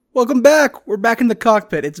Welcome back. We're back in the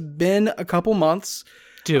cockpit. It's been a couple months.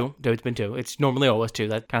 It's been 2. It's normally always 2.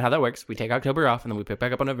 That's kind of how that works. We take October off, and then we pick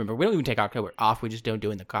back up on November. We don't even take October off. We just don't do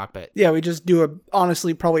it in the cockpit. Yeah, we just do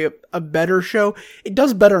honestly, probably a better show. It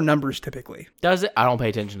does better numbers typically. Does it? I don't pay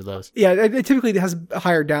attention to those. Yeah, it typically has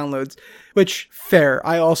higher downloads, which, fair.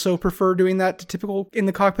 I also prefer doing that to typical in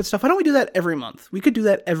the cockpit stuff. Why don't we do that every month? We could do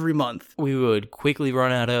that every month. We would quickly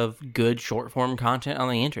run out of good short-form content on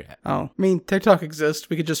the internet. Oh, I mean, TikTok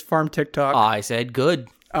exists. We could just farm TikTok. I said good.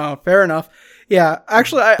 Oh, fair enough. Yeah,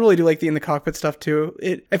 actually, I really do like the in the cockpit stuff too.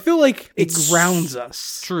 I feel like it grounds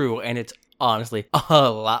us. True, and it's honestly a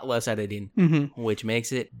lot less editing, which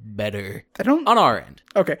makes it better. On our end.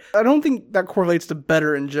 Okay, I don't think that correlates to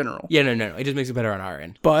better in general. Yeah, no. It just makes it better on our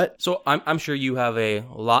end. But so I'm sure you have a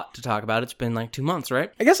lot to talk about. It's been like 2 months, right?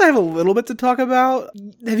 I guess I have a little bit to talk about.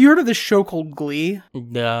 Have you heard of this show called Glee?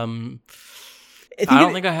 I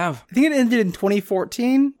don't think I have. I think it ended in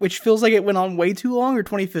 2014, which feels like it went on way too long, or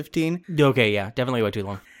 2015. Okay, yeah, definitely way too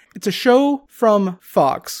long. It's a show from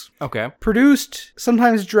Fox. Okay. Produced,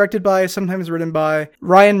 sometimes directed by, sometimes written by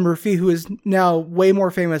Ryan Murphy, who is now way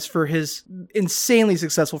more famous for his insanely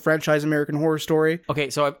successful franchise, American Horror Story. Okay,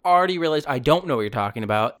 so I've already realized I don't know what you're talking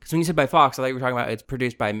about. Because when you said by Fox, I thought you were talking about it's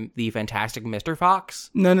produced by the fantastic Mr.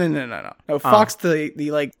 Fox. No. Fox,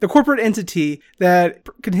 the corporate entity that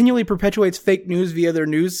continually perpetuates fake news via their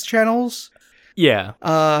news channels. Yeah.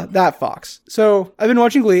 That Fox. So I've been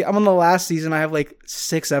watching Glee. I'm on the last season. I have like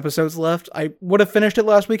 6 episodes left. I would have finished it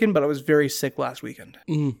last weekend, but I was very sick last weekend.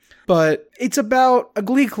 But it's about a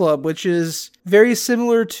Glee club, which is very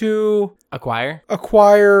similar to A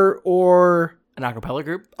choir or an acapella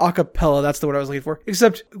group. Acapella, that's the word I was looking for.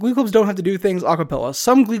 Except Glee clubs don't have to do things acapella.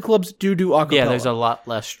 Some Glee clubs do acapella. Yeah, there's a lot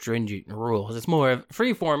less stringent rules. It's more of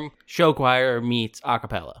freeform show choir meets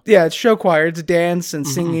acapella. Yeah, it's show choir. It's dance and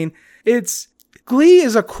singing. Glee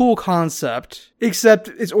is a cool concept, except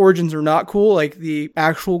its origins are not cool. Like, the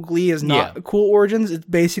actual Glee is not cool origins. It's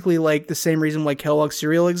basically like the same reason why Kellogg's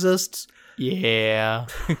cereal exists. Yeah.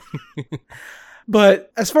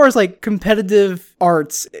 But as far as like competitive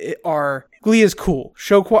arts Glee is cool.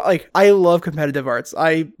 I love competitive arts.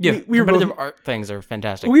 Competitive art things are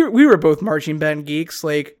fantastic. We were both marching band geeks.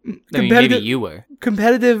 Like, maybe you were.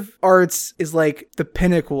 Competitive arts is like the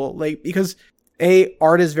pinnacle. Like, because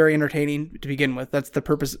art is very entertaining to begin with. That's the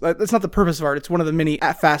purpose. That's not the purpose of art. It's one of the many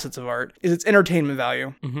facets of art. Is its entertainment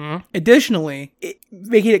value. Additionally,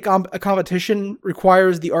 making it a competition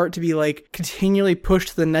requires the art to be like continually pushed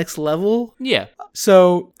to the next level. Yeah.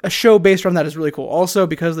 So a show based on that is really cool. Also,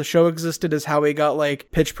 because the show existed is how it got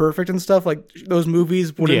like Pitch Perfect and stuff. Like, those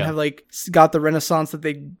movies wouldn't have like got the renaissance that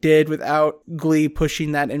they did without Glee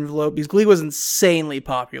pushing that envelope, because Glee was insanely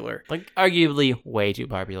popular. Like, arguably way too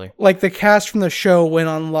popular. Like, the cast from the show went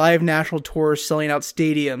on live national tours, selling out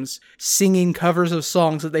stadiums, singing covers of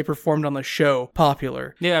songs that they performed on the show.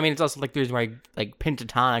 Popular. Yeah, I mean, it's also like the reason why like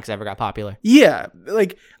Pentatonics ever got popular. Yeah,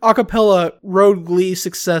 like acapella rode Glee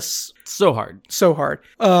success so hard.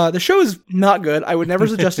 The show is not good. I would never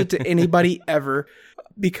suggest it to anybody ever,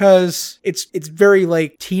 because it's very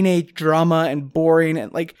like teenage drama and boring,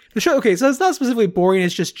 and like the show. Okay, so it's not specifically boring.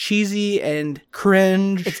 It's just cheesy and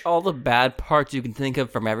cringe. It's all the bad parts you can think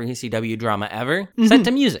of from every CW drama ever set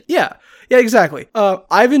to music. Yeah, exactly.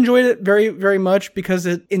 I've enjoyed it very, very much because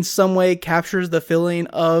it in some way captures the feeling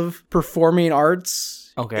of performing arts.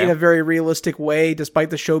 Okay. In a very realistic way, despite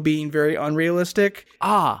the show being very unrealistic.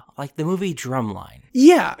 Like the movie Drumline.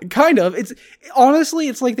 Yeah, kind of.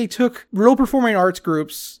 It's like they took real performing arts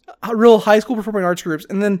groups, real high school performing arts groups,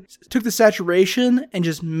 and then took the saturation and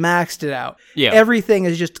just maxed it out. Yeah. Everything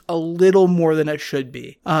is just a little more than it should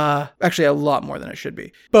be. Actually, a lot more than it should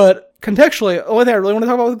be. But contextually, the only thing I really want to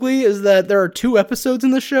talk about with Glee is that there are 2 episodes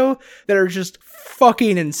in the show that are just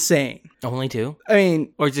fucking insane. Only 2? I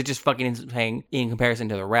mean... Or is it just fucking insane in comparison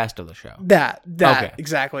to the rest of the show? That, okay.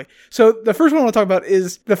 Exactly. So the first one I want to talk about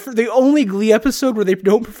is the only Glee episode where they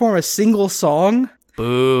don't perform a single song.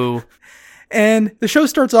 Boo. And the show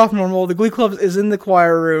starts off normal. The Glee Club is in the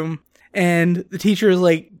choir room, and the teacher is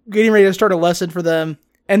like getting ready to start a lesson for them.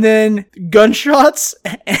 And then gunshots.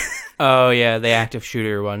 Oh, yeah, the active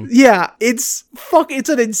shooter one. Yeah, it's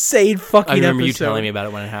an insane fucking episode. I remember you telling me about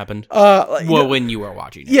it when it happened. When you were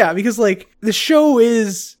watching it. Yeah, because, like, the show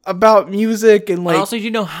is about music and, like... Also, do you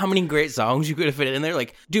know how many great songs you could have fit in there?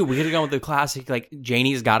 Like, dude, we could have gone with the classic, like,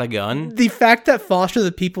 Janie's Got a Gun. The fact that Foster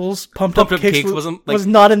the People's Pumped Up Kicks was like,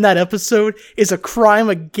 not in that episode is a crime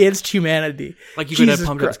against humanity. Like, you could have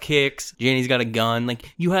Pumped Up Kicks, Janie's Got a Gun.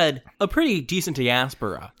 Like, you had a pretty decent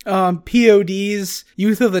diaspora. PODs,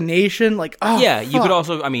 Youth of the Nation, like, yeah, fuck. You could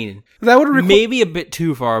also, I mean, that would maybe a bit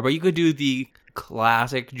too far, but you could do the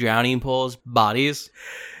classic drowning pools bodies.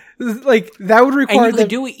 Like, that would require... And you could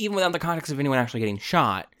do it even without the context of anyone actually getting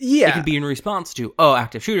shot. Yeah. It could be in response to,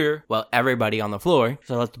 active shooter, well, everybody on the floor,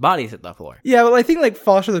 so let the bodies hit the floor. Yeah, well, I think, like,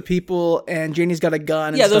 Foster the People and Janie's got a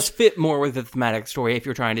gun and those stuff. fit more with the thematic story if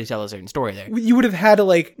you're trying to tell a certain story there. You would have had to,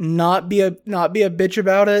 like, not be a bitch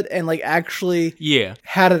about it and, like, actually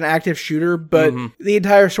had an active shooter, but the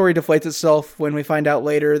entire story deflates itself when we find out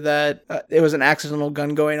later that it was an accidental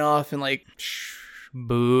gun going off and, like...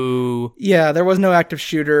 Boo. Yeah, there was no active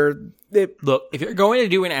shooter. Look, if you're going to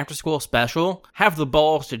do an after-school special, have the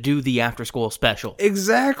balls to do the after-school special.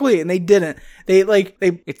 Exactly, and they didn't. It's like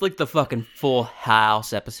the fucking Full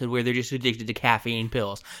House episode where they're just addicted to caffeine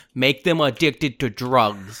pills. Make them addicted to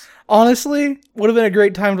drugs. Honestly, would have been a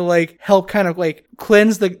great time to, like, help kind of, like,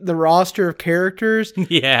 cleanse the roster of characters.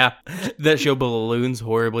 Yeah, that show balloons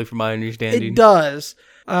horribly from my understanding. It does.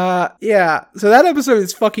 Yeah, so that episode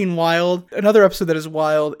is fucking wild. Another episode that is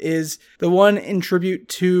wild is the one in tribute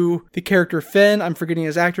to the character Finn. I'm forgetting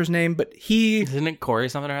his actor's name, but Isn't it Corey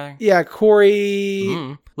something or other? Yeah,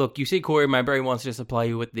 Corey... Look, you see Corey, my brain wants to supply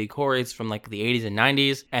you with the Corys from, like, the 80s and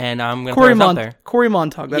 90s, and I'm going to throw it out there. Corey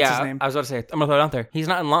Montauk, that's his name. I was about to say, I'm going to throw it out there. He's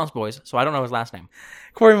not in Lost Boys, so I don't know his last name.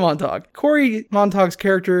 Corey Montauk. Corey Montauk's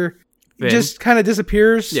character... Finn. Just kind of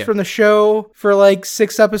disappears from the show for like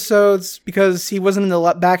 6 episodes because he wasn't in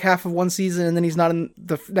the back half of one season and then he's not in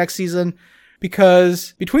the next season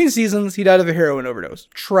because between seasons he died of a heroin overdose.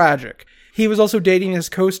 Tragic. He was also dating his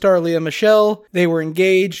co-star Leah Michele. They were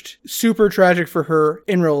engaged. Super tragic for her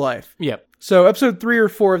in real life. Yep. So episode 3 or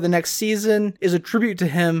 4 of the next season is a tribute to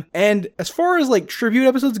him. And as far as like tribute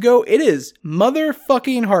episodes go, it is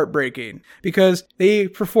motherfucking heartbreaking because they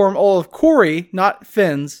perform all of Corey, not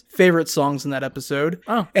Finn's, favorite songs in that episode.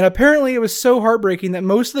 Oh. And apparently it was so heartbreaking that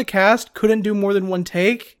most of the cast couldn't do more than one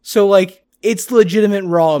take. So like it's legitimate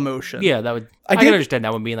raw emotion. Yeah, I can understand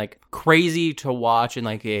that one being like crazy to watch in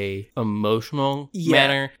like a emotional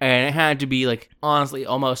manner, and it had to be like honestly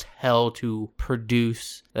almost hell to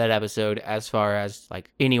produce that episode as far as like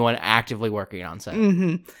anyone actively working on set.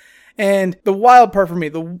 Mm-hmm. And the wild part for me,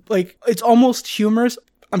 it's almost humorous.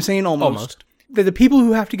 I'm saying almost. The people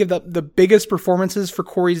who have to give the biggest performances for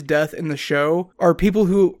Corey's death in the show are people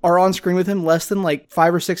who are on screen with him less than like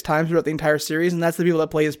 5 or 6 times throughout the entire series, and that's the people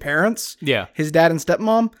that play his parents. Yeah. His dad and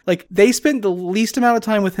stepmom. Like, they spent the least amount of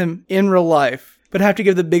time with him in real life, but have to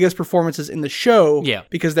give the biggest performances in the show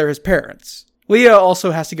because they're his parents. Leah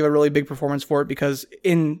also has to give a really big performance for it because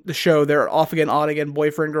in the show, they're off again, on again,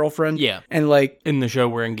 boyfriend, girlfriend. Yeah. And like... in the show,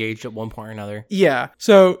 we're engaged at one point or another. Yeah.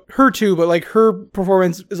 So her too, but like her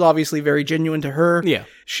performance is obviously very genuine to her. Yeah.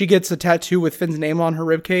 She gets a tattoo with Finn's name on her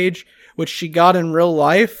ribcage, which she got in real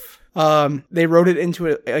life. They wrote it into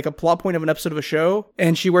a plot point of an episode of a show,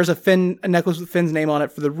 and she wears a necklace with Finn's name on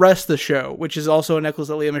it for the rest of the show, which is also a necklace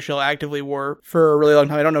that Leah Michele actively wore for a really long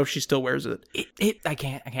time. I don't know if she still wears it. I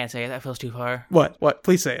can't say it. That feels too far. What?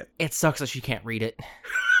 Please say it. It sucks that she can't read it.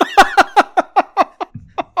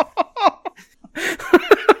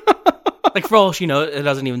 Like, for all she knows, it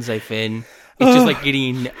doesn't even say Finn. It's just like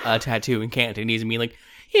getting a tattoo in Cantonese and being like,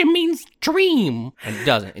 it means dream. And it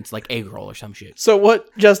doesn't. It's like egg roll or some shit. So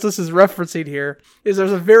what Justice is referencing here is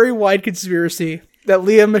there's a very wide conspiracy that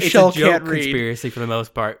Leah Michele can't read. It's a conspiracy for the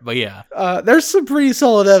most part, but yeah. There's some pretty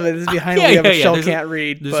solid evidence behind Leah Michele can't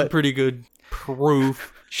read. There's some pretty good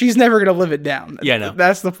proof. She's never going to live it down. Yeah, no.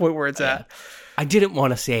 That's the point where it's at. I didn't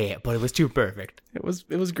want to say it, but it was too perfect. It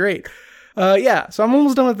was great. So I'm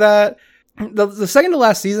almost done with that. The second to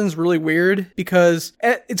last season is really weird because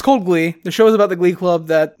it's called Glee. The show is about the Glee Club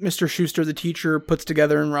that Mr. Schuster, the teacher, puts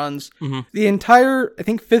together and runs. Mm-hmm. The entire, I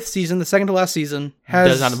think, 5th season, the second to last season,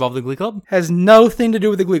 does not involve the Glee Club? Has nothing to do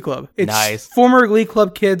with the Glee Club. It's nice. Former Glee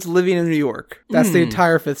Club kids living in New York. That's the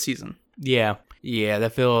entire 5th season. Yeah,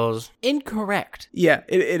 that feels incorrect. Yeah,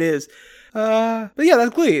 it is. But yeah,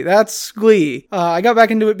 that's Glee. I got back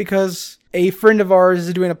into it because a friend of ours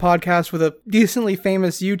is doing a podcast with a decently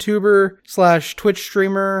famous YouTuber / Twitch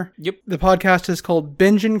streamer. Yep. The podcast is called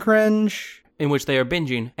Binge and Cringe, in which they are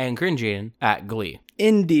binging and cringing at Glee.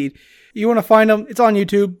 Indeed. You want to find them? It's on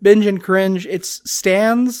YouTube. Binge and Cringe. It's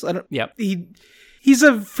Stans. Yep. He's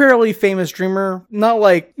a fairly famous streamer. Not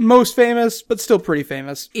like most famous, but still pretty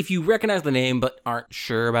famous. If you recognize the name but aren't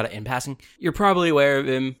sure about it in passing, you're probably aware of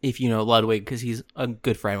him if you know Ludwig, because he's a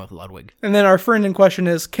good friend with Ludwig. And then our friend in question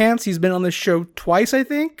is Kance. He's been on this show twice, I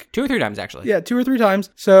think. 2 or 3 times, actually. Yeah, 2 or 3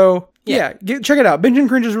 times. So, yeah check it out. Binge and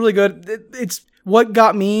Cringe is really good. It's what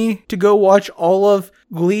got me to go watch all of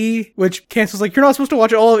Glee, which cancels like, you're not supposed to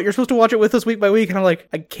watch it all of it. You're supposed to watch it with us week by week. And I'm like,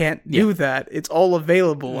 I can't do that. It's all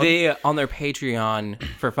available. They, on their Patreon,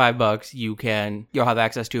 for $5, you'll have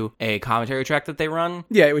access to a commentary track that they run.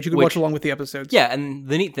 Yeah, which you can watch along with the episodes. Yeah, and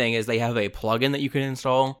the neat thing is they have a plugin that you can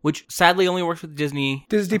install, which sadly only works with Disney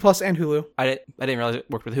Plus and Hulu. I didn't realize it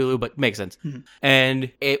worked with Hulu, but makes sense.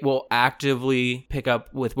 And it will actively pick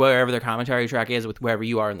up with wherever their commentary track is with wherever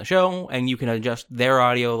you are in the show, and you can adjust their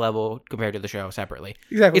audio level compared to the show separately.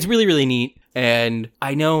 Exactly. It's really, really neat. And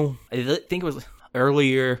I think it was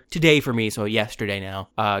earlier today for me, so yesterday now,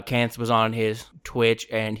 Kance was on his Twitch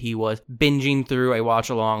and he was binging through a watch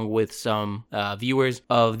along with some viewers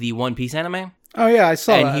of the One Piece anime. Oh yeah, I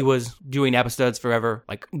saw that. And he was doing episodes forever,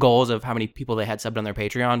 like goals of how many people they had subbed on their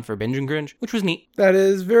Patreon for Binge and Cringe, which was neat. That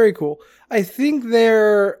is very cool. I think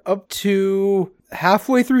they're up to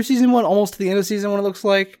halfway through season 1, almost to the end of season 1, it looks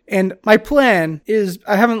like. And my plan is,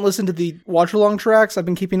 I haven't listened to the watch along tracks. I've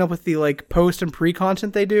been keeping up with the like post and pre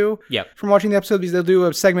content they do. Yep. From watching the episode, because they'll do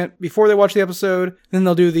a segment before they watch the episode, then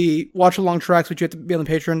they'll do the watch along tracks, which you have to be on the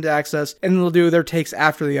Patreon to access, and then they'll do their takes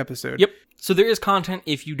after the episode. Yep. So there is content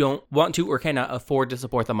if you don't want to or cannot afford to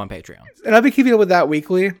support them on Patreon. And I've been keeping up with that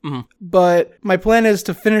weekly. But my plan is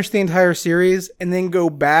to finish the entire series and then go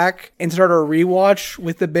back and start a rewatch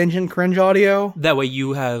with the Binge and Cringe audio. That way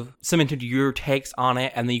you have cemented your takes on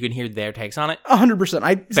it, and then you can hear their takes on it.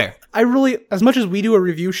 100%. Fair. I really, as much as we do a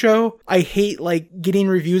review show, I hate like getting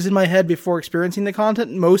reviews in my head before experiencing the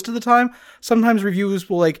content most of the time. Sometimes reviews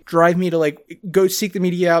will like drive me to like go seek the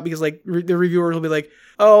media out because like the reviewers will be like,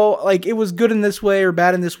 oh, like it was good in this way or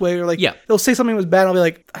bad in this way, or like they'll say something was bad and I'll be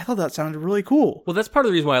like, I thought that sounded really cool. Well, that's part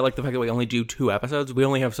of the reason why I like the fact that we only do 2 episodes. We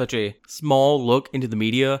only have such a small look into the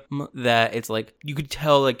media that it's like you could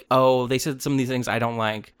tell like, oh, they said some of these things I don't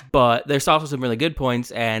like, but there's also some really good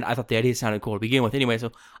points, and I thought the idea sounded cool to begin with anyway,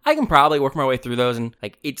 so I can probably work my way through those, and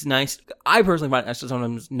like it's nice. I personally find it nice to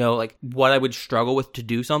sometimes know like what I would struggle with to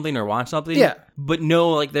do something or watch something. Yeah. But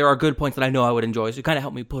know like there are good points that I know I would enjoy, so it kind of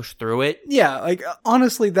help me push through it. Yeah, like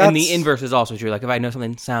honestly, that's... And the inverse is also true. Like if I know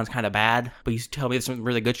something sounds kind of bad, but you tell me there's some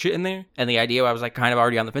really good shit in there, and the idea I was like kind of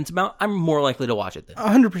already on the fence about, I'm more likely to watch it then.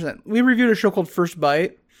 100%. We reviewed a show called First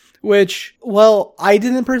Bite, which, well, I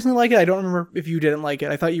didn't personally like it. I don't remember if you didn't like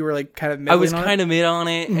it. I thought you were like kind of mid. I was kind of mid on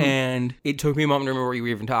it, and it took me a moment to remember what you were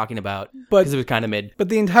even talking about, because it was kind of mid. But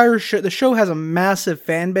the entire show, the show has a massive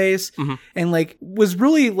fan base, and like was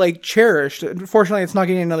really like cherished. Unfortunately, it's not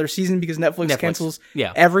getting another season because Netflix cancels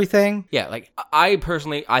everything. Yeah, like I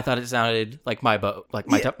personally, I thought it sounded like my boat, like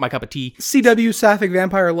my cup of tea. CW Sapphic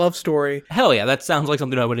Vampire Love Story. Hell yeah, that sounds like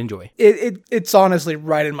something I would enjoy. It's honestly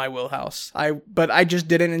right in my wheelhouse. But I just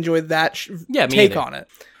didn't enjoy that take on it.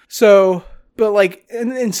 So, but like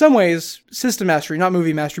in some ways, System Mastery, not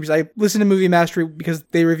Movie Mastery, because I listen to Movie Mastery because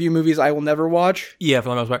they review movies I will never watch. Yeah, for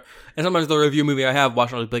the most part. And sometimes they'll review a movie I have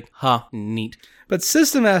watched and I'll be like, huh, neat. But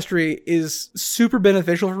System Mastery is super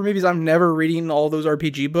beneficial for me because I'm never reading all those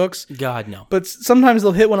RPG books. God, no. But sometimes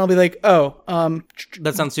they'll hit when I'll be like, oh,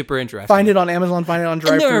 that sounds super interesting. Find it on Amazon, find it on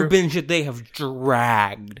Drive-Thru. And there have been shit they have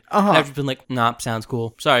dragged. I've just been like, nah, sounds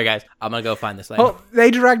cool. Sorry, guys. I'm going to go find this thing. Oh,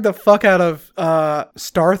 they dragged the fuck out of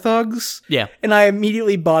Star Thugs. Yeah. And I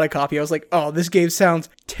immediately bought a copy. I was like, oh, this game sounds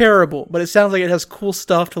terrible, but it sounds like it has cool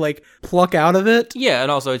stuff to like pluck out of it. Yeah,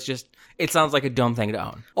 and also it's just... It sounds like a dumb thing to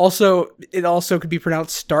own. Also, it also could be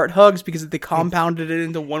pronounced Start Hugs because they compounded it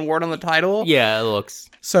into one word on the title. Yeah, it looks.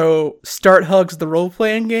 So, Start Hugs, the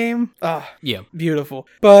role-playing game. Yeah. Beautiful.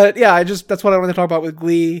 But yeah, that's what I wanted to talk about with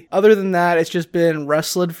Glee. Other than that, it's just been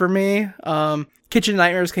wrestled for me. Kitchen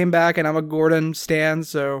Nightmares came back, and I'm a Gordon stan,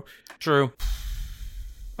 so... True.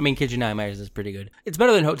 I mean, Kitchen Nightmares is pretty good. It's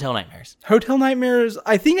better than Hotel Nightmares. Hotel Nightmares,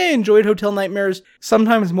 I think I enjoyed Hotel Nightmares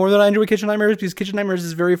sometimes more than I enjoy Kitchen Nightmares because Kitchen Nightmares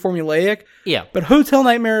is very formulaic. Yeah. But Hotel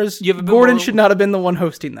Nightmares, Gordon should not have been the one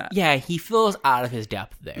hosting that. Yeah, he feels out of his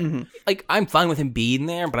depth there. Like, I'm fine with him being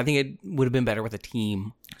there, but I think it would have been better with a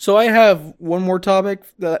team. So I have one more topic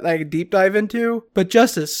that I could deep dive into. But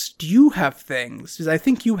Justice, do you have things? Because I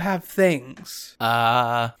think you have things.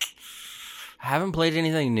 I haven't played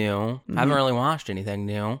anything new. I haven't really watched anything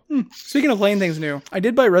new. Speaking of playing things new, I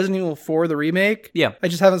did buy Resident Evil 4, the remake. Yeah. I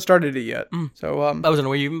just haven't started it yet. So, I wasn't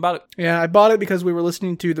aware you even bought it. Yeah, I bought it because we were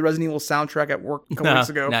listening to the Resident Evil soundtrack at work a couple weeks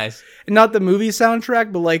ago. Nice. And not the movie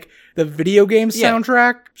soundtrack, but like the video game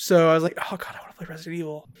soundtrack. So I was like, oh god, I want to play Resident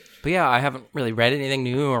Evil. But yeah, I haven't really read anything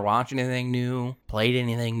new or watched anything new, played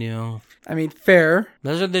anything new. I mean, fair.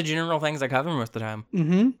 Those are the general things I cover most of the time.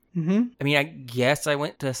 I mean, I guess I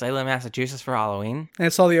went to Salem, Massachusetts for Halloween. And I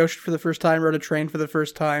saw the ocean for the first time, rode a train for the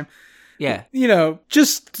first time. Yeah. You know,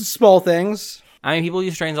 just small things. I mean, people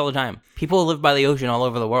use trains all the time. People live by the ocean all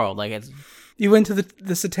over the world. Like, it's... You went to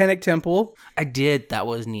the Satanic Temple. I did. That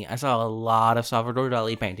was neat. I saw a lot of Salvador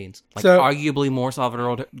Dali paintings. Like, So- arguably more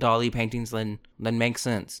Salvador Dali paintings than makes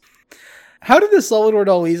sense. How did the Salvador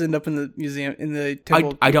Dali's end up in the museum, in the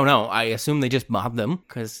temple? I don't know. I assume they just mobbed them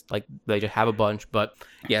because, like, they just have a bunch. But,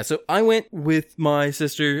 yeah, so I went with my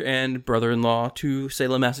sister and brother-in-law to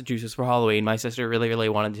Salem, Massachusetts for Halloween. My sister really, really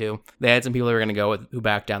wanted to. They had some people they were going to go with who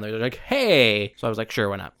backed down there. They're like, hey! So I was like, sure,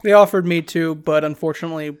 why not? They offered me to, but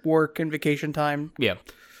unfortunately, work and vacation time. Yeah.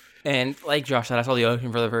 And like Josh said, I saw the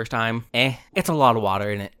ocean for the first time. It's a lot of water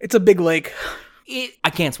in it. It's a big lake. I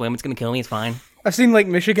can't swim. It's going to kill me. It's fine. I've seen Lake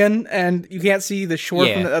Michigan, and you can't see the shore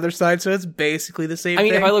Yeah. from the other side, so it's basically the same I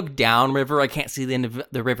mean, thing. if I look downriver, I can't see the end of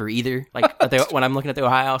the river either. Like, when I'm looking at the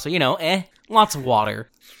Ohio. So, lots of water.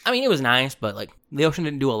 I mean, it was nice, but, like, the ocean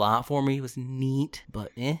didn't do a lot for me. It was neat,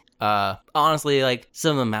 but honestly, like,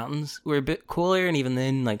 some of the mountains were a bit cooler, and even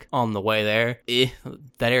then, like, on the way there,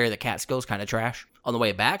 that area of the Catskills kind of trash. On the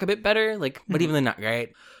way back, a bit better, like, but even then, not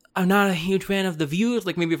great. I'm not a huge fan of the views.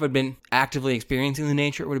 Like, maybe if I'd been actively experiencing the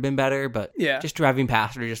nature, it would have been better. But Yeah. just driving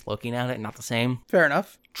past it or just looking at it, not the same. Fair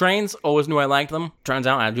enough. Trains, always knew I liked them. Turns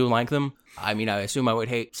out I do like them. I mean, I assume I would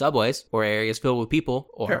hate subways or areas filled with people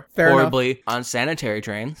or Fair horribly unsanitary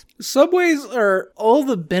trains. Subways are all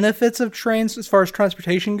the benefits of trains as far as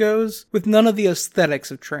transportation goes, with none of the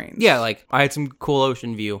aesthetics of trains. Yeah, like, I had some cool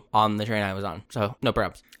ocean view on the train I was on, so no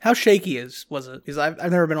problems. How shaky was it? Because I've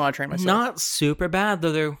never been on a train myself. Not super bad,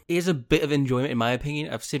 though there is a bit of enjoyment, in my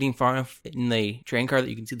opinion, of sitting far enough in the train car that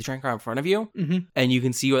you can see the train car in front of you, and you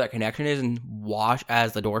can see where that connection is and watch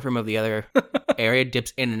as the door frame of the other area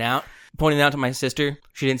dips in and out. Pointing it out to my sister,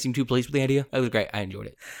 she didn't seem too pleased with the idea. It was great. I enjoyed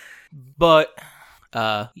it. But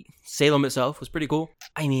Salem itself was pretty cool.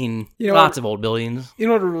 I mean, lots of old buildings. You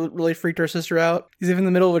know what really freaked our sister out? Is if in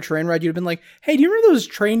the middle of a train ride, you'd have been like, hey, do you remember those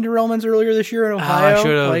train derailments earlier this year in Ohio? I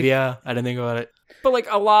should have, like, yeah. I didn't think about it. But, like,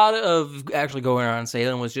 a lot of actually going around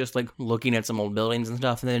Salem was just, like, looking at some old buildings and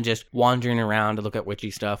stuff, and then just wandering around to look at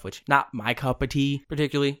witchy stuff, which, not my cup of tea,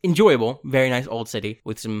 particularly. Enjoyable. Very nice old city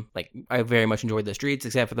with some, like, I very much enjoyed the streets,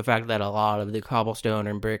 except for the fact that a lot of the cobblestone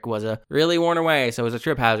and brick was really worn away, so it was a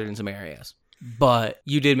trip hazard in some areas. But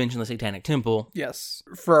you did mention the Satanic Temple. Yes.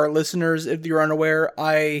 For our listeners, if you're unaware,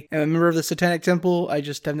 I am a member of the Satanic Temple. I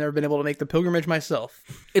just have never been able to make the pilgrimage myself.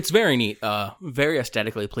 It's very neat. Very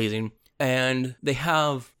aesthetically pleasing. And they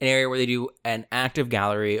have an area where they do an active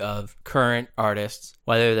gallery of current artists,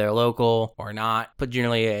 whether they're local or not, but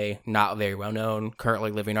generally a not very well-known,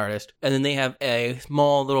 currently living artist. And then they have a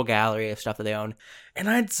small little gallery of stuff that they own. And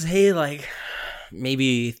I'd say, like,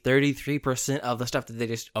 maybe 33% of the stuff that they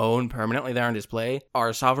just own permanently there on display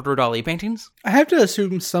are Salvador Dali paintings. I have to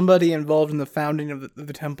assume somebody involved in the founding of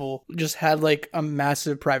the temple just had, like, a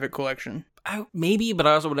massive private collection. Maybe, but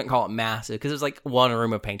I also wouldn't call it massive because it's like one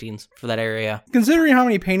room of paintings for that area. Considering how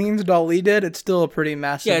many paintings Dali did, it's still a pretty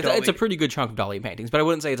massive it's a pretty good chunk of Dali paintings, but I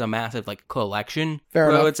wouldn't say it's a massive, like, collection. Fair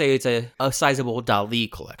enough. I would say it's a sizable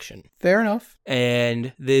Dali collection. Fair enough.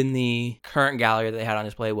 And then the current gallery that they had on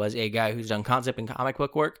display was a guy who's done concept and comic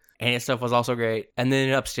book work, and his stuff was also great. And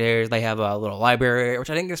then upstairs, they have a little library, which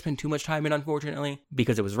I didn't get to spend too much time in, unfortunately,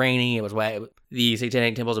 because it was rainy, it was wet. The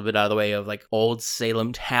Satanic Temple's a bit out of the way of, like, old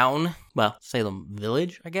Salem town. Well, Salem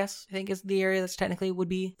Village, I guess, I think is the area that's technically would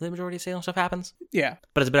be the majority of Salem stuff happens. Yeah.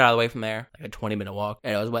 But it's a bit out of the way from there, like a 20-minute walk.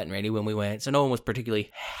 And it was wet and rainy when we went, so no one was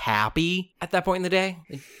particularly happy at that point in the day.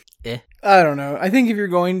 I don't know. I think if you're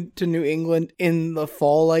going to New England in the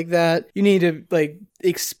fall like that, you need to, like,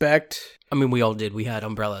 expect... I mean, we all did. We had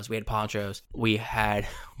umbrellas, we had ponchos, we had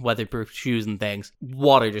weatherproof shoes and things.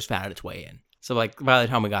 Water just found its way in. So, like, by the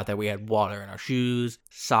time we got there, we had water in our shoes,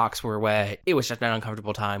 socks were wet. It was just an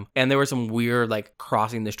uncomfortable time. And there were some weird, like,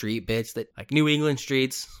 crossing the street bits that, like, New England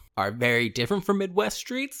streets are very different from Midwest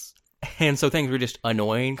streets. And so things were just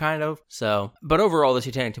annoying, kind of. So, but overall, the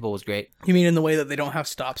Satanic Temple was great. You mean in the way that they don't have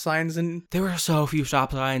stop signs? And there were so few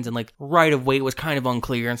stop signs, and, like, right of way was kind of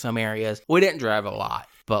unclear in some areas. We didn't drive a lot.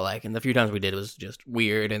 But, like, and the few times we did, it was just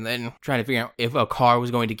weird. And then trying to figure out if a car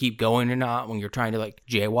was going to keep going or not when you're trying to, like,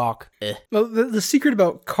 jaywalk. Well, the secret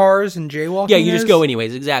about cars and jaywalking Yeah, you just go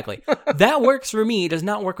anyways, exactly. That works for me. It does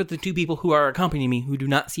not work with the two people who are accompanying me who do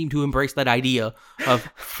not seem to embrace that idea of,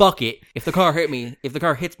 fuck it, if the car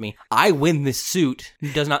hits me, I win this suit.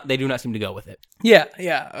 They do not seem to go with it.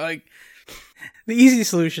 Yeah, like, the easy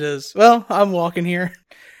solution is, well, I'm walking here.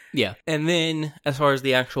 Yeah. And then, as far as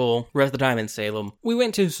the actual rest of the time in Salem, we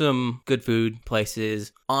went to some good food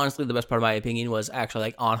places. Honestly, the best part of my opinion was actually,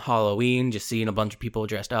 like, on Halloween, just seeing a bunch of people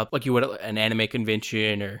dressed up like you would at an anime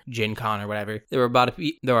convention or Gen Con or whatever. There were a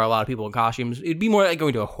lot of people in costumes. It'd be more like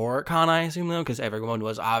going to a horror con, I assume, though, because everyone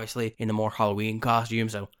was obviously in the more Halloween costume,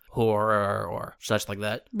 so horror or such like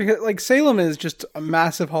that. Because, like, Salem is just a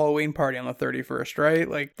massive Halloween party on the 31st, right?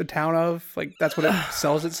 Like, the town of, like, that's what it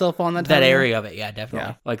sells itself on that time. That area of it, yeah, definitely.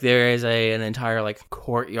 Yeah. Like, there is an entire, like,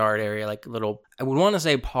 courtyard area, like, little, I would want to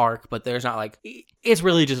say park, but there's not, like, it's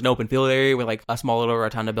really just an open field area with, like, a small little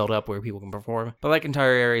rotunda built up where people can perform. But, like,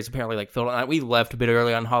 entire area is apparently, like, filled up. We left a bit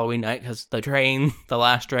early on Halloween night because the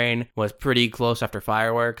last train, was pretty close after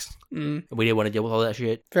fireworks. We didn't want to deal with all that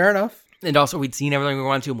shit. Fair enough. And also, we'd seen everything we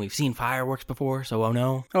wanted to, and we've seen fireworks before, so oh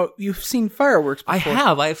no. Oh, you've seen fireworks before?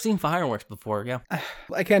 I've seen fireworks before, yeah.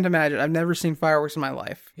 I can't imagine. I've never seen fireworks in my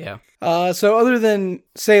life. Yeah. So other than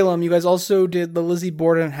Salem, you guys also did the Lizzie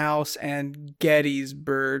Borden house and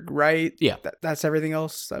Gettysburg, right? Yeah. That's everything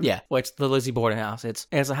else? Yeah, well, it's the Lizzie Borden house. It's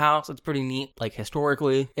a house. It's pretty neat, like,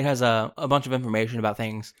 historically. It has a bunch of information about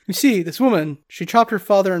things. You see, this woman, she chopped her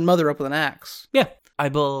father and mother up with an axe. Yeah. I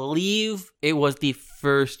believe it was the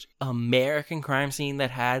first American crime scene that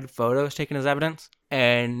had photos taken as evidence.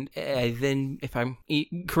 And then, if I'm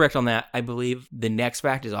correct on that, I believe the next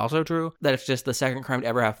fact is also true, that it's just the second crime to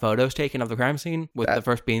ever have photos taken of the crime scene, with the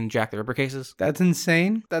first being Jack the Ripper cases. That's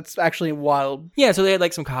insane. That's actually wild. Yeah, so they had,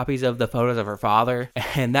 like, some copies of the photos of her father,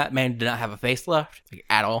 and that man did not have a face left, like,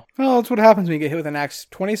 at all. Well, that's what happens when you get hit with an axe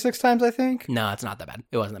 26 times, I think. No, it's not that bad.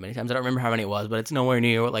 It wasn't that many times. I don't remember how many it was, but it's nowhere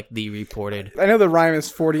near, like, the reported. I know the rhyme is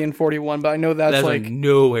 40 and 41, but I know that's like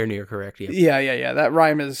nowhere near correct. Yeah. That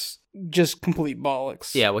rhyme is just complete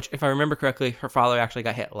bollocks. Yeah, which, if I remember correctly, her father actually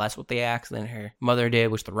got hit less with the axe than her mother did,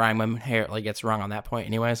 which the rhyme inherently gets wrong on that point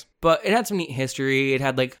anyways. But it had some neat history. It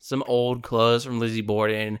had, like, some old clothes from Lizzie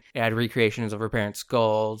Borden. It had recreations of her parents'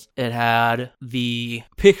 skulls. It had the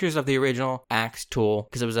pictures of the original axe tool,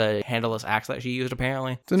 because it was a handleless axe that she used,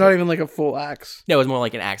 apparently. So not even like a full axe. No, it was more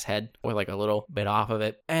like an axe head, or like a little bit off of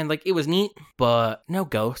it. And, like, it was neat, but no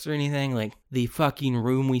ghosts or anything. Like, the fucking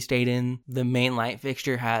room we stayed in, the main light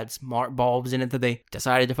fixture had smart bulbs in it that they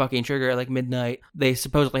decided to fucking trigger at, like, midnight. They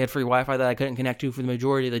supposedly had free Wi-Fi that I couldn't connect to for the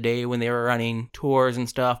majority of the day when they were running tours and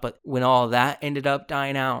stuff. But when all of that ended up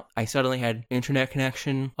dying out, I suddenly had internet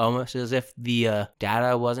connection, almost as if the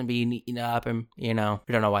data wasn't being eaten up. And, you know,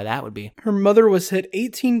 I don't know why that would be. Her mother was hit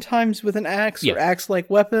 18 times with an axe or axe-like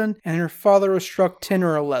weapon, and her father was struck 10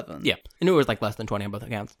 or 11. Yeah. And it was, like, less than 20 on both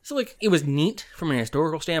accounts. So, like, it was neat from an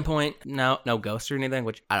historical standpoint. No ghosts or anything,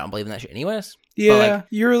 which I don't believe in that shit anyways. Yeah, like,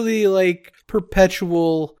 you're the, like,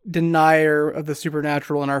 perpetual denier of the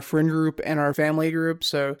supernatural in our friend group and our family group,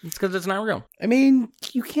 so... It's because it's not real. I mean,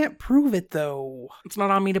 you can't prove it, though. It's not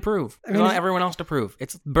on me to prove. It's on everyone else to prove.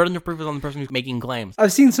 It's burden of proof is on the person who's making claims.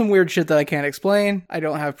 I've seen some weird shit that I can't explain. I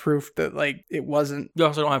don't have proof that, like, it wasn't... You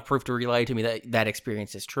also don't have proof to relay to me that that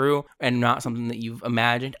experience is true and not something that you've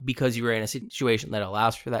imagined, because you were in a situation that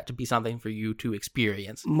allows for that to be something for you to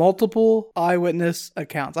experience. Multiple eyewitness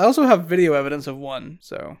accounts. I also have video evidence of one,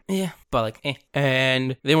 so... Yeah, but, like,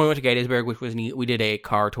 And then we went to Gettysburg, which was neat. We did a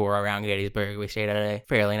car tour around Gettysburg. We stayed at a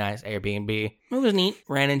fairly nice Airbnb. It was neat.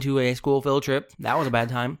 Ran into a school field trip. That was a bad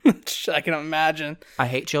time. I can imagine. I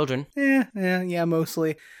hate children. Yeah,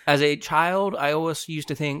 mostly. As a child, I always used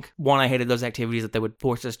to think, one, I hated those activities that they would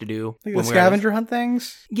force us to do. Like the scavenger hunt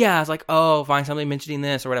things? Yeah, I was like, oh, find something mentioning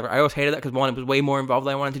this or whatever. I always hated that because, one, it was way more involved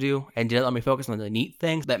than I wanted to do and didn't let me focus on the neat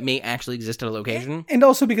things that may actually exist at a location. And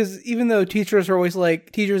also because even though teachers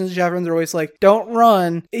and chaperones are always like, don't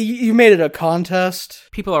run, you made it a contest.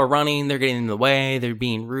 People are running, they're getting in the way, they're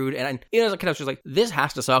being rude. And as a kid, I was just like, this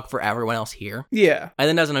has to suck for everyone else here. Yeah. And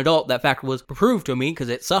then as an adult, that fact was proved to me because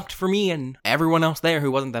it sucked for me and everyone else there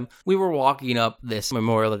who wasn't them. We were walking up this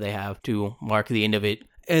memorial that they have to mark the end of it.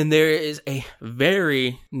 And there is a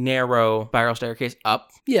very narrow spiral staircase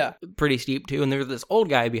up. Yeah. Pretty steep, too. And there's this old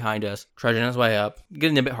guy behind us, trudging his way up,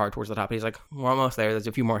 getting a bit hard towards the top. He's like, we're almost there. There's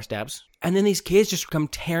a few more steps. And then these kids just come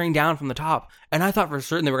tearing down from the top. And I thought for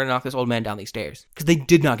certain they were going to knock this old man down these stairs. Because they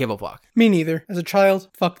did not give a fuck. Me neither. As a child,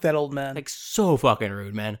 fuck that old man. Like, so fucking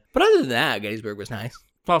rude, man. But other than that, Gettysburg was nice.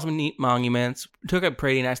 Saw some neat monuments. Took a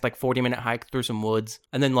pretty nice, 40-minute hike through some woods,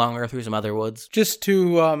 and then longer through some other woods. Just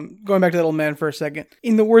to, going back to that old man for a second.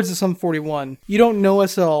 In the words of Sum 41, you don't know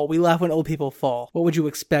us at all. We laugh when old people fall. What would you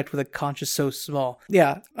expect with a conscience so small?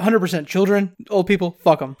 Yeah, 100% children, old people,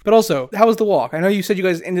 fuck them. But also, how was the walk? I know you said you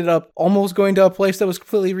guys ended up almost going to a place that was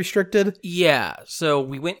completely restricted. Yeah, so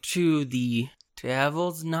we went to the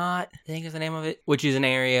Devil's Knot, I think is the name of it, which is an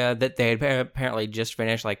area that they had apparently just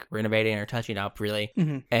finished like renovating or touching up, really,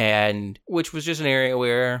 and which was just an area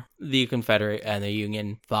where the Confederate and the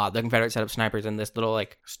Union fought. The Confederate set up snipers in this little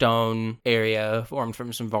like stone area formed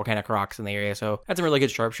from some volcanic rocks in the area, so that's a really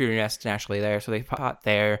good sharpshooter nest naturally there. So they fought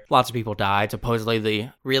there. Lots of people died. Supposedly the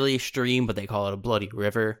really stream, but they call it a bloody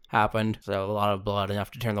river, happened. So a lot of blood,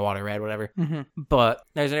 enough to turn the water red, whatever. But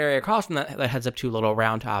there's an area across from that heads up to Little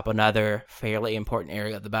Round Top, another fairly important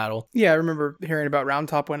area of the battle. Yeah, I remember hearing about Round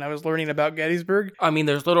Top when I was learning about Gettysburg. I mean,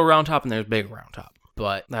 there's Little Round Top and there's Big Round Top,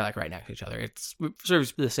 but they're like right next to each other. It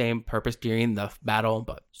serves the same purpose during the battle.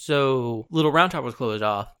 But so Little Round Top was closed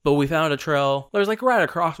off, but we found a trail that was like right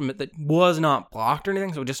across from it that was not blocked or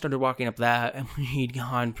anything. So we just started walking up that, and we'd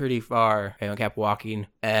gone pretty far, and we kept walking,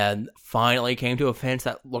 and finally came to a fence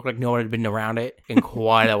that looked like no one had been around it in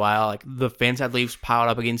quite a while. Like the fence had leaves piled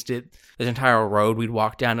up against it. This entire road we'd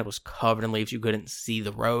walked down, it was covered in leaves. You couldn't see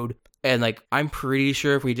the road. And, like, I'm pretty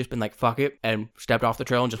sure if we'd just been like, fuck it, and stepped off the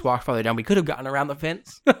trail and just walked farther down, we could have gotten around the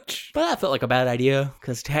fence. But that felt like a bad idea,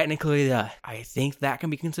 because technically, I think that can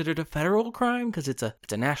be considered a federal crime, because it's a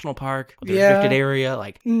national park, with a restricted area,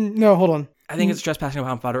 like... No, hold on. I think it's trespassing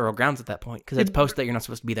upon federal grounds at that point, because it's posted that you're not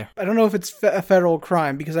supposed to be there. I don't know if it's a federal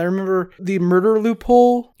crime, because I remember the murder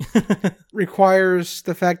loophole requires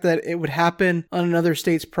the fact that it would happen on another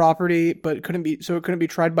state's property, but it couldn't be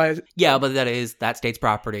tried by... Yeah, but that state's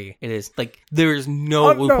property. It is, like, there's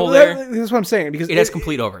no loophole there. That's what I'm saying, because... It has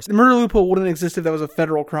complete oversight. The murder loophole wouldn't exist if that was a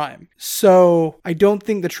federal crime. So, I don't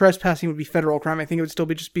think the trespassing would be federal crime. I think it would still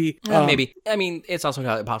just be... maybe. I mean, it's also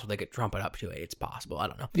possible they could trump it up to it. It's possible. I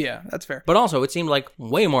don't know. Yeah, that's fair. But also, it seemed like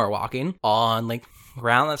way more walking on like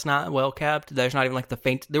ground that's not well kept. There's not even like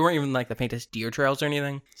there weren't even like the faintest deer trails or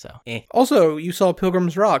anything. So, Also, you saw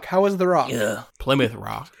Pilgrim's Rock. How was the Rock? Yeah, Plymouth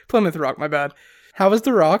Rock. Plymouth Rock, my bad. How was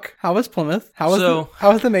the Rock? How was Plymouth? How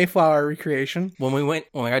was the Mayflower recreation? When we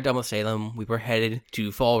got done with Salem, we were headed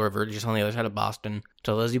to Fall River, just on the other side of Boston,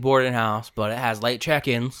 to Lizzie Boarding House, but it has late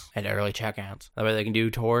check-ins and early check-outs. That way they can do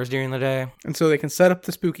tours during the day. And so they can set up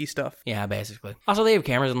the spooky stuff. Yeah, basically. Also, they have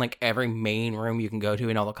cameras in like every main room you can go to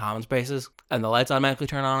in all the common spaces, and the lights automatically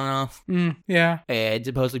turn on and off. Yeah. And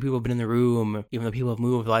supposedly people have been in the room, even though people have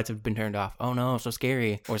moved, the lights have been turned off. Oh no, so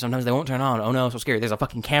scary. Or sometimes they won't turn on. Oh no, so scary. There's a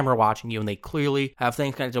fucking camera watching you, and they clearly have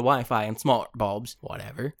things connected to Wi-Fi and smart bulbs.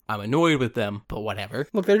 Whatever. I'm annoyed with them, but whatever.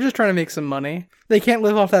 Look, they're just trying to make some money. They can't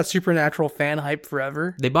live off that supernatural fan hype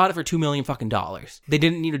forever. They bought it for $2 million fucking dollars. They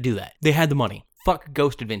didn't need to do that. They had the money. Fuck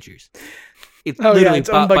Ghost Adventures. It's literally it's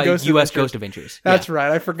bought owned by by Ghost U.S. Adventures. Ghost Adventures. That's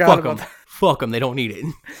right. I forgot about that. Fuck them. They don't need it.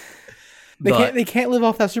 They can't live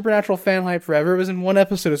off that Supernatural fan hype forever. It was in one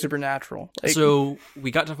episode of Supernatural. So we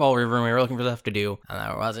got to Fall River and we were looking for stuff to do, and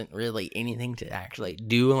there wasn't really anything to actually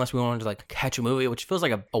do unless we wanted to like catch a movie, which feels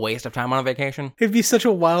like a waste of time on a vacation. It'd be such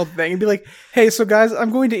a wild thing. It'd be like, hey, so guys, I'm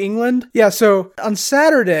going to England. Yeah, so on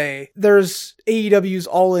Saturday there's AEW's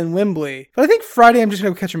All In Wembley, but I think Friday I'm just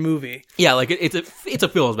gonna go catch a movie. Yeah, like it's a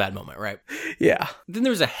feels bad moment, right? Yeah. Then there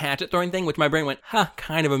was a hatchet throwing thing, which my brain went,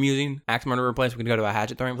 kind of amusing. Axe murderer place, we can go to a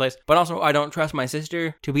hatchet throwing place. But also, I don't trust my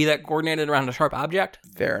sister to be that coordinated around a sharp object.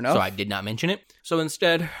 Fair enough. So I did not mention it. So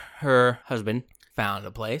instead, her husband found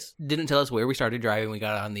a place. Didn't tell us where we started driving. We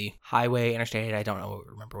got on the highway, interstate. I don't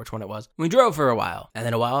remember which one it was. We drove for a while, and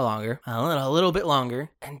then a while longer, a little bit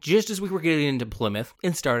longer. And just as we were getting into Plymouth,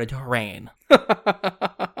 it started to rain.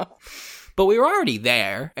 But we were already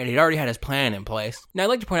there, and he'd already had his plan in place. Now, I'd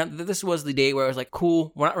like to point out that this was the day where I was like,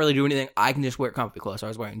 cool, we're not really doing anything. I can just wear comfy clothes. So I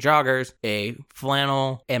was wearing joggers, a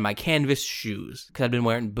flannel, and my canvas shoes. Because I'd been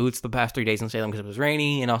wearing boots the past 3 days in Salem because it was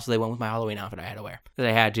rainy, and also they went with my Halloween outfit I had to wear. Because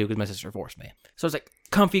I had to, because my sister forced me. So I was like,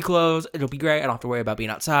 comfy clothes, it'll be great. I don't have to worry about being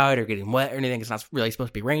outside or getting wet or anything. It's not really supposed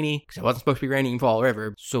to be rainy, because it wasn't supposed to be raining in Fall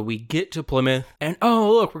River. So we get to Plymouth, and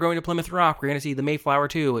oh, look, we're going to Plymouth Rock. We're going to see the Mayflower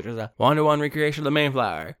 2, which is a 1-to-1 recreation of the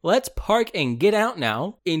Mayflower. Let's park and get out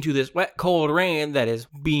now into this wet, cold rain that is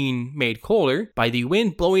being made colder by the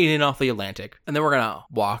wind blowing in off the Atlantic. And then we're going to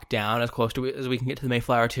walk down as close to it as we can get to the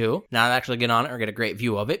Mayflower 2. Not actually get on it or get a great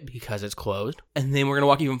view of it because it's closed. And then we're going to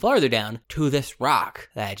walk even farther down to this rock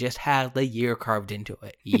that just has the year carved into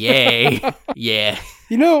it. Yay. Yeah.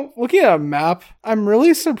 You know, looking at a map, I'm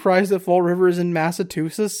really surprised that Fall River is in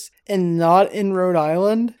Massachusetts. and not in Rhode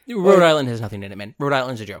Island? Rhode Island has nothing in it, man. Rhode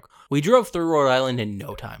Island's a joke. We drove through Rhode Island in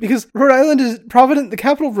no time. Because Rhode Island is the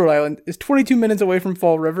capital of Rhode Island is 22 minutes away from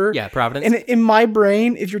Fall River. Yeah, Providence. And in my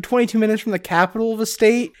brain, if you're 22 minutes from the capital of a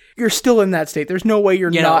state, you're still in that state. There's no way you're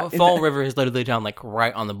not. Fall River is literally down like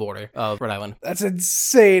right on the border of Rhode Island. That's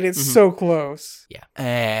insane. It's so close. Yeah.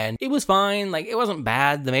 And it was fine. Like, it wasn't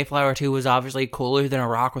bad. The Mayflower 2 was obviously cooler than a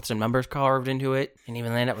rock with some numbers carved into it. And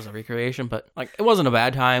even then, it was a recreation. But, like, it wasn't a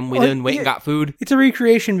bad time. We then went and got food. It's a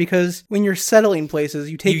recreation because when you're settling places,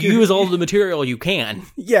 you use all the material you can.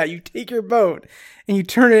 Yeah, you take your boat and you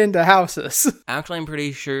turn it into houses. Actually, I'm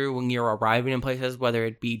pretty sure when you're arriving in places, whether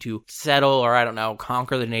it be to settle or, I don't know,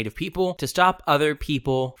 conquer the native people, to stop other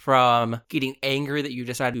people from getting angry that you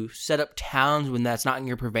decide to set up towns when that's not in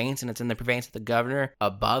your purveyance and it's in the purveyance of the governor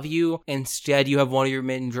above you. Instead, you have one of your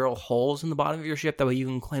men drill holes in the bottom of your ship. That way you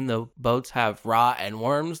can claim the boats have rot and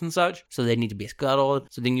worms and such. So they need to be scuttled.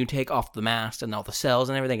 So then you take off the mast and all the sails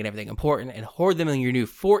and everything important and hoard them in your new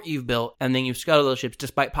fort you've built. And then you scuttle those ships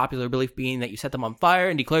despite popular belief being that you set them on fire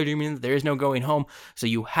and declare to your men that there is no going home. So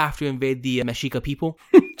you have to invade the Mexica people.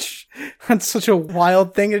 That's such a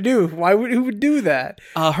wild thing to do. Who would do that?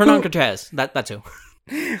 Hernan Cortez. That's who.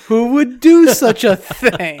 Who would do such a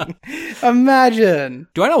thing? Imagine.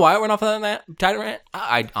 Do I know why I went off on that title rant?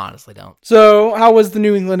 I honestly don't. So, how was the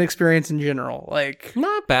New England experience in general? Like,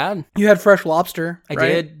 not bad. You had fresh lobster, I right?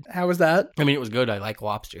 did. How was that? I mean, it was good. I like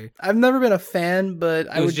lobster. I've never been a fan, but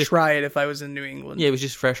I would try it if I was in New England. Yeah, it was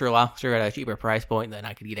just fresher lobster at a cheaper price point than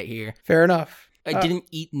I could eat it here. Fair enough. I didn't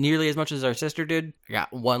eat nearly as much as our sister did. I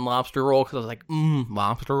got one lobster roll because I was like,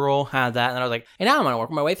 lobster roll, had that. And then I was like, and now I'm going to work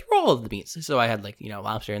my way through all of the meats. So I had like,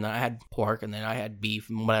 lobster, and then I had pork, and then I had beef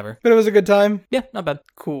and whatever. But it was a good time? Yeah, not bad.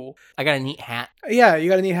 Cool. I got a neat hat. Yeah, you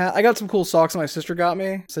got a neat hat. I got some cool socks that my sister got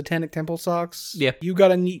me. Satanic Temple socks. Yeah. You got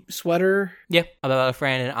a neat sweater. Yeah, about a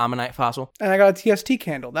friend, an ammonite fossil. And I got a TST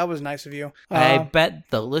candle. That was nice of you. I bet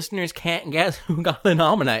the listeners can't guess who got an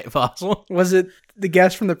ammonite fossil. Was it the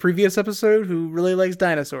guest from the previous episode who really likes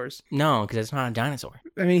dinosaurs? No, because it's not a dinosaur.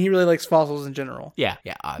 I mean, he really likes fossils in general. Yeah,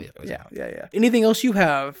 obviously. Yeah. Anything else you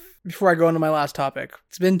have before I go into my last topic?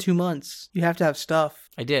 It's been 2 months. You have to have stuff.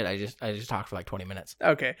 I did. I just talked for like 20 minutes.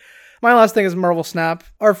 Okay. My last thing is Marvel Snap.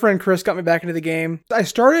 Our friend Chris got me back into the game. I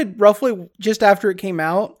started roughly just after it came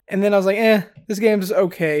out, and then I was like, this game's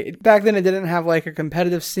okay. Back then it didn't have like a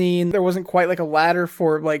competitive scene. There wasn't quite like a ladder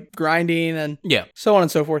for like grinding and so on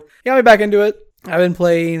and so forth. Got me back into it. I've been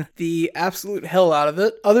playing the absolute hell out of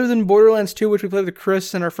it. Other than Borderlands 2, which we played with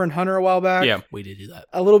Chris and our friend Hunter a while back. Yeah, we did do that.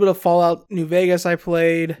 A little bit of Fallout New Vegas I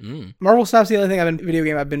played. Marvel Snap's the only video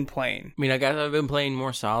game I've been playing. I mean, I guess I've been playing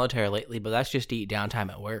more Solitaire lately, but that's just to eat downtime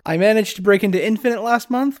at work. I managed to break into Infinite last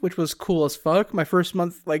month, which was cool as fuck. My first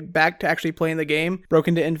month like back to actually playing the game, broke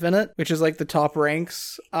into Infinite, which is like the top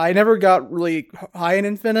ranks. I never got really high in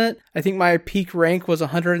Infinite. I think my peak rank was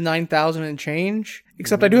 109,000 and change.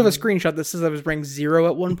 Except I do have a screenshot that says I was ranked 0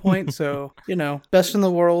 at one point, so, best in the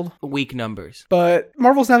world. Weak numbers. But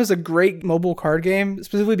Marvel Snap is a great mobile card game,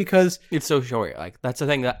 specifically because it's so short. Like, that's the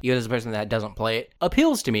thing that, even as a person that doesn't play it,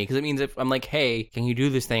 appeals to me, because it means if I'm like, hey, can you do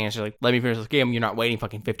this thing? And it's just like, let me finish this game, you're not waiting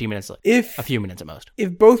fucking 15 minutes, a few minutes at most.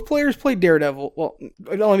 If both players play Daredevil, well,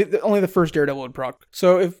 only the first Daredevil would proc.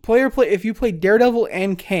 So if you play Daredevil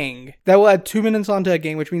and Kang, that will add 2 minutes onto a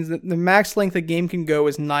game, which means that the max length a game can go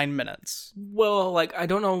is 9 minutes. Well, like, I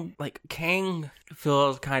don't know, like, Kang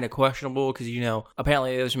feels kind of questionable because,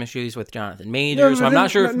 apparently there's some issues with Jonathan Majors, so I'm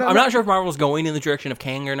not sure if Marvel's going in the direction of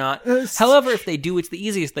Kang or not. However, if they do, it's the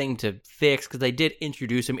easiest thing to fix because they did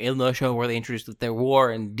introduce him in the show where they introduced that there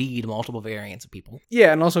were indeed multiple variants of people.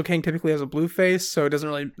 Yeah, and also Kang typically has a blue face, so it doesn't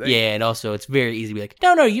really... Yeah, and also it's very easy to be like,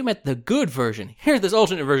 no, you meant the good version. Here's this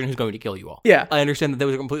alternate version who's going to kill you all. Yeah. I understand that there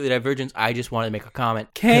was a completely divergence. I just wanted to make a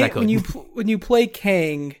comment. Kang, when you play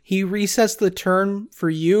Kang, he resets the turn for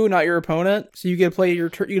you, not your opponent. So you get to play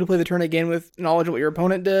the turn again with knowledge of what your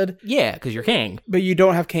opponent did. Yeah, because you're Kang. But you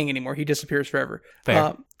don't have Kang anymore. He disappears forever.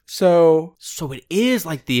 Fair. So it is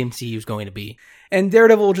like the MCU is going to be. And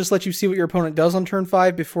Daredevil will just let you see what your opponent does on turn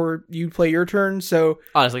 5 before you play your turn. So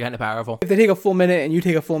honestly, kind of powerful. If they take a full minute and you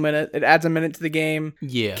take a full minute, it adds a minute to the game.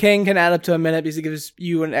 Yeah. Kang can add up to a minute because it gives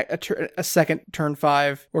you a second turn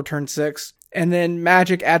 5 or turn 6. And then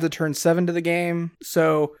Magic adds a turn 7 to the game.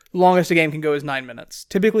 So the longest a game can go is 9 minutes.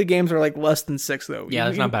 Typically games are like less than 6 though. Yeah,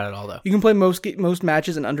 that's not bad at all though. You can play most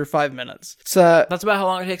matches in under 5 minutes. That's about how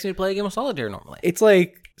long it takes me to play a game of Solitaire normally. It's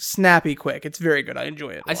like snappy quick. It's very good. I enjoy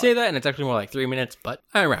it. I say that and it's actually more like 3 minutes, but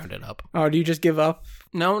I round it up. Oh, do you just give up?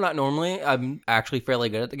 No, not normally. I'm actually fairly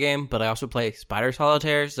good at the game, but I also play Spider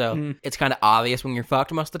Solitaire, so it's kind of obvious when you're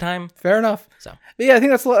fucked most of the time. Fair enough. So, but yeah, I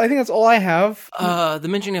think that's all I have. The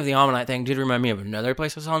mentioning of the Almanite thing did remind me of another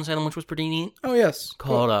place I saw in Salem, which was pretty neat. Oh yes,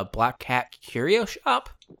 Called Black Cat Curio Shop,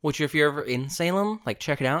 which if you're ever in Salem, like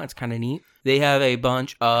check it out. It's kind of neat. They have a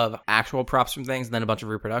bunch of actual props from things and then a bunch of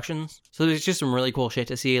reproductions. So there's just some really cool shit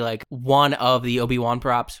to see. Like one of the Obi-Wan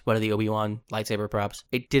props, one of the Obi-Wan lightsaber props.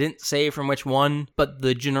 It didn't say from which one, but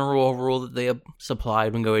the general rule that they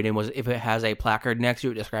supplied when going in was if it has a placard next to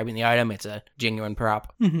it describing the item, it's a genuine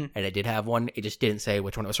prop. And it did have one. It just didn't say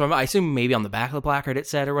which one it was from. I assume maybe on the back of the placard it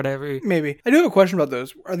said or whatever. Maybe. I do have a question about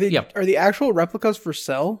those. Are the actual replicas for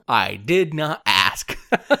sale? I did not ask.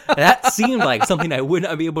 That seemed like something I would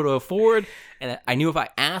not be able to afford. And I knew if I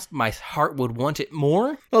asked, my heart would want it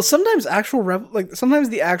more. Well, sometimes sometimes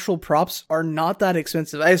the actual props are not that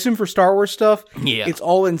expensive. I assume for Star Wars stuff, it's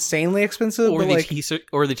all insanely expensive. Or the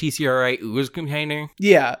TCRI Ooze container.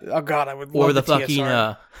 Yeah. Oh god, I would love or the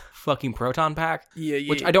TSR. fucking proton pack. Yeah.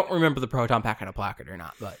 Which I don't remember the proton pack had a placard or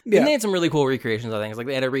not, but and they had some really cool recreations of things. Like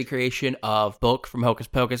they had a recreation of Book from Hocus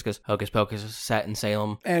Pocus, because Hocus Pocus is set in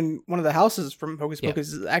Salem. And one of the houses from Hocus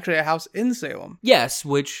Pocus is actually a house in Salem. Yes,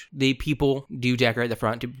 which the people do decorate the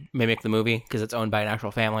front to mimic the movie, because it's owned by an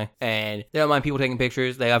actual family. And they don't mind people taking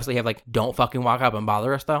pictures. They obviously have like, don't fucking walk up and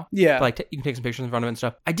bother us though. Yeah. But, like you can take some pictures in front of it and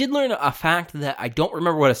stuff. I did learn a fact that I don't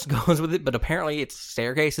remember what it goes with it, but apparently its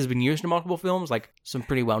staircase has been used in multiple films, like some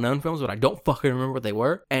pretty well-known films, but I don't fucking remember what they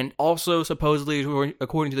were. And also, supposedly,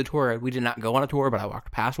 according to the tour, we did not go on a tour, but I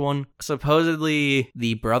walked past one. Supposedly,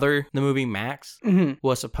 the brother in the movie, Max,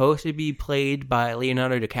 was supposed to be played by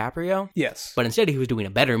Leonardo DiCaprio. Yes. But instead, he was doing a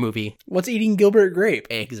better movie. What's Eating Gilbert Grape?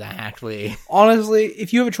 Exactly. Honestly,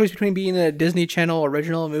 if you have a choice between being in a Disney Channel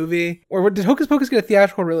original movie, or did Hocus Pocus get a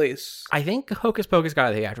theatrical release? I think Hocus Pocus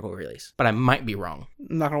got a theatrical release, but I might be wrong.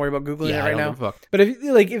 I'm not gonna worry about Googling it I right don't now. give a fuck. But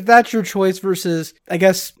if that's your choice versus, I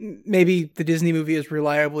guess, maybe the Disney movie is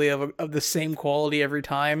reliably of the same quality every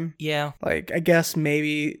time. Yeah. Like, I guess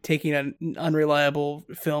maybe taking an unreliable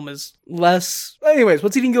film is less. Anyways,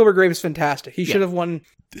 What's Eating Gilbert Grape is fantastic. He should have won.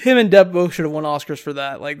 Him and Depp both should have won Oscars for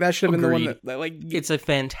that. Like, that should have been the one that like... It's a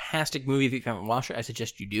fantastic movie. If you haven't watched it, I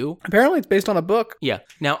suggest you do. Apparently, it's based on a book. Yeah.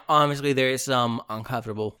 Now, obviously, there is some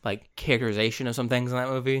uncomfortable, like, characterization of some things in that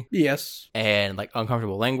movie. Yes. And, like,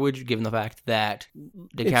 uncomfortable language, given the fact that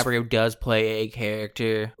DiCaprio does play a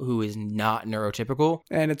character who is not neurotypical.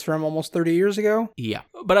 And it's from almost 30 years ago. Yeah.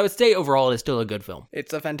 But I would say, overall, it is still a good film.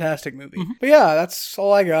 It's a fantastic movie. But yeah, that's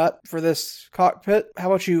all I got for this Cockpit. How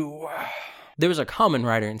about you? There was a common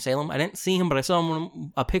writer in Salem. I didn't see him, but I saw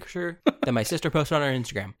him a picture that my sister posted on her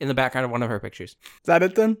Instagram in the background of one of her pictures. Is that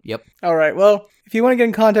it then? Yep. All right. Well, if you want to get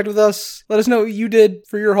in contact with us, let us know what you did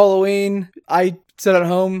for your Halloween. I sat at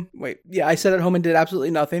home. I sat at home and did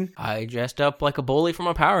absolutely nothing. I dressed up like a bully from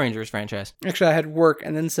a Power Rangers franchise. Actually, I had work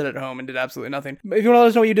and then sat at home and did absolutely nothing. But if you want to let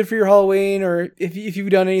us know what you did for your Halloween, or if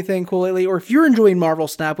you've done anything cool lately, or if you're enjoying Marvel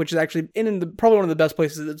Snap, which is actually probably one of the best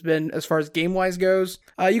places it's been as far as game-wise goes,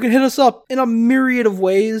 you can hit us up in a myriad of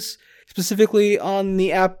ways, specifically on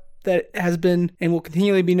the app that has been and will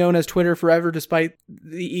continually be known as Twitter forever, despite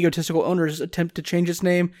the egotistical owner's attempt to change its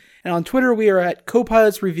name. And on Twitter, we are at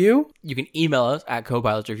Copilots Review. You can email us at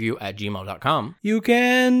copilotsreview@gmail.com. You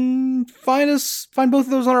can find both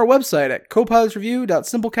of those on our website at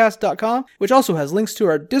copilotsreview.simplecast.com, which also has links to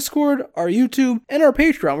our Discord, our YouTube, and our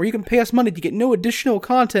Patreon, where you can pay us money to get no additional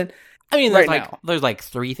content. I mean, there's like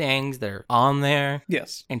 3 things that are on there.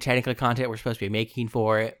 Yes. And technically content we're supposed to be making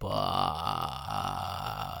for it, but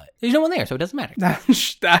there's no one there, so it doesn't matter.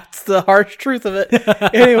 That's the harsh truth of it.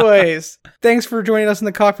 Anyways, thanks for joining us in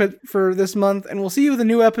the Cockpit for this month, and we'll see you with a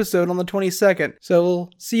new episode on the 22nd. So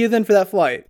we'll see you then for that flight.